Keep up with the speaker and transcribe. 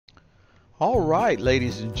All right,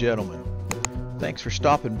 ladies and gentlemen, thanks for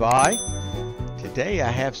stopping by. Today I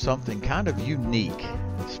have something kind of unique,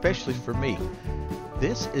 especially for me.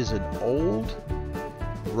 This is an old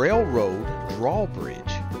railroad drawbridge.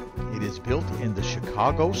 It is built in the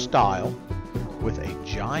Chicago style with a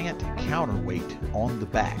giant counterweight on the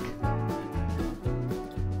back.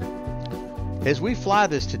 As we fly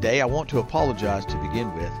this today, I want to apologize to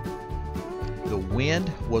begin with. The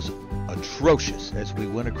wind was atrocious as we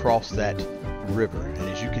went across that river, and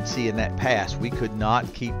as you can see in that pass, we could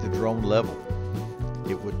not keep the drone level.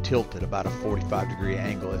 It would tilt at about a 45-degree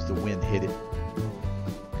angle as the wind hit it.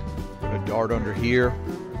 I'm going to dart under here,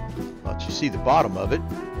 let you see the bottom of it,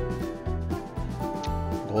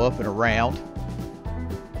 go up and around.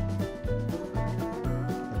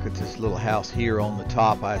 Look at this little house here on the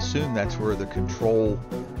top. I assume that's where the control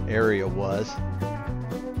area was.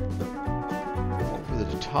 Over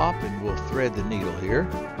the top, and we'll thread the needle here.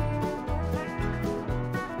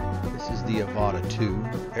 This is the Avata 2.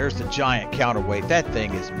 There's the giant counterweight. That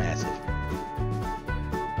thing is massive.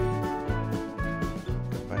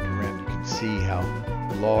 Go back around, you can see how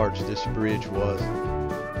large this bridge was.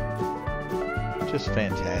 Just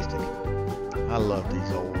fantastic. I love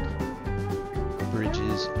these old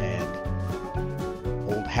bridges and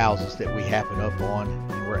old houses that we happen up on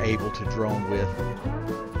and we're able to drone with.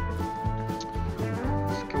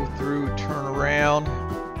 Let's go through, turn around.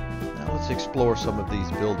 Now let's explore some of these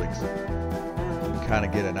buildings. You can kind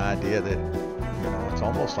of get an idea that, you know, it's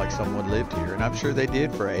almost like someone lived here, and I'm sure they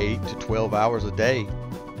did for 8 to 12 hours a day,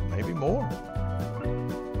 maybe more.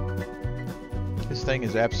 This thing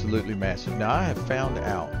is absolutely massive. Now I have found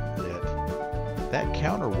out that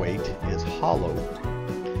counterweight is hollow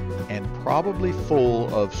and probably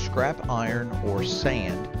full of scrap iron or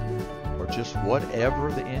sand or just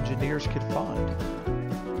whatever the engineers could find.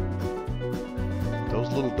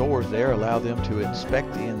 Those little doors there allow them to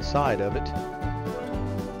inspect the inside of it,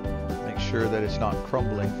 make sure that it's not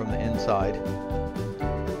crumbling from the inside.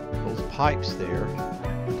 Those pipes there,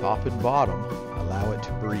 top and bottom, allow it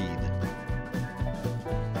to breathe.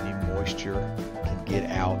 Any moisture can get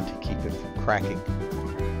out to keep it from cracking.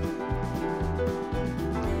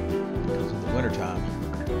 Because in the wintertime,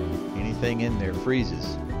 anything in there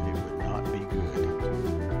freezes. It would not be good.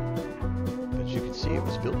 But you can see it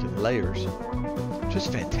was built in layers.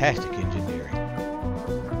 Just fantastic engineering.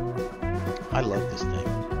 I love this thing.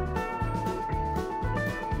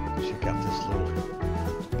 Check out this little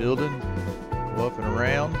building. Go up and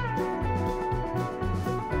around.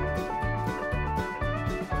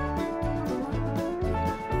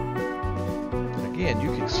 Again,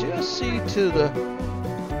 you can just see to the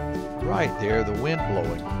right there the wind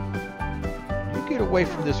blowing. You get away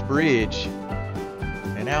from this bridge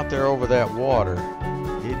and out there over that water,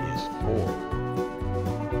 it is horrible.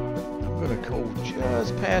 I'm going to go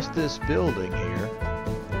just past this building here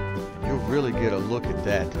and you'll really get a look at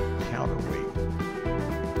that counterweight.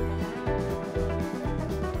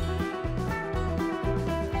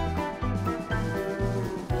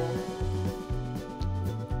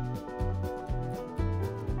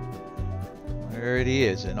 There it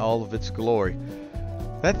is in all of its glory.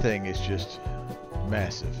 That thing is just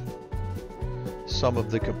massive. Some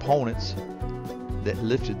of the components that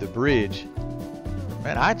lifted the bridge,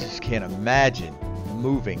 man, I just can't imagine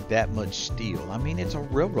moving that much steel. I mean, it's a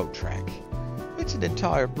railroad track. It's an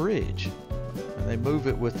entire bridge. And they move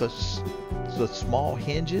it with the small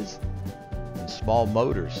hinges and small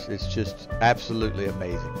motors. It's just absolutely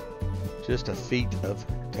amazing. Just a feat of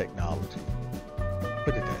technology.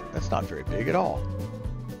 Look at that. That's not very big at all.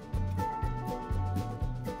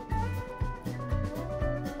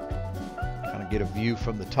 Kind of get a view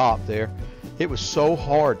from the top there. It was so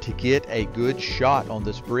hard to get a good shot on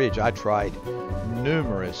this bridge. I tried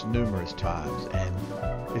numerous times, and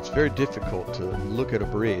it's very difficult to look at a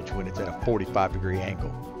bridge when it's at a 45-degree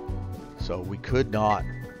angle. So we could not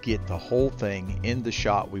get the whole thing in the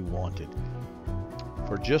shot we wanted.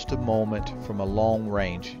 For just a moment from a long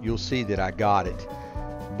range, you'll see that I got it.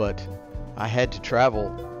 But I had to travel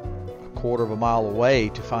a quarter of a mile away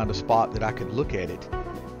to find a spot that I could look at it.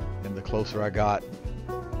 And the closer I got,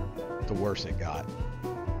 the worse it got.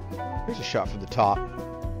 Here's a shot from the top.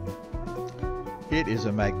 It is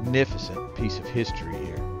a magnificent piece of history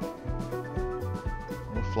here.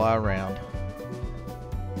 We'll fly around.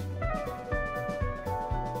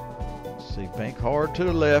 See, bank hard to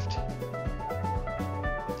the left.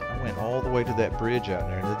 Went all the way to that bridge out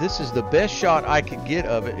there. Now, this is the best shot I could get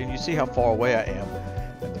of it, and you see how far away I am.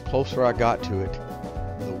 And the closer I got to it,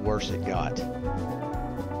 the worse it got.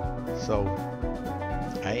 So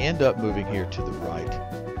I end up moving here to the right.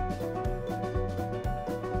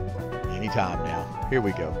 time now. Here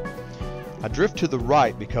we go. I drift to the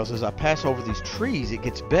right because as I pass over these trees, it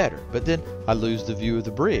gets better, but then I lose the view of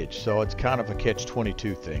the bridge, so it's kind of a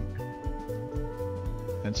catch-22 thing.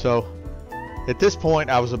 And so at this point,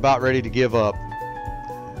 I was about ready to give up,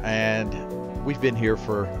 and we've been here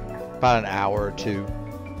for about an hour or two,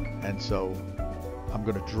 and so I'm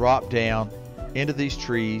going to drop down into these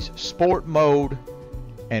trees, sport mode,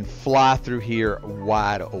 and fly through here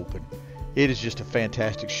wide open. It is just a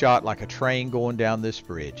fantastic shot, like a train going down this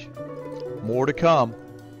bridge. More to come.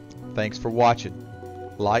 Thanks for watching.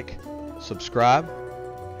 Like, subscribe,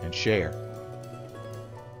 and share.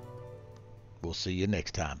 We'll see you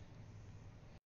next time.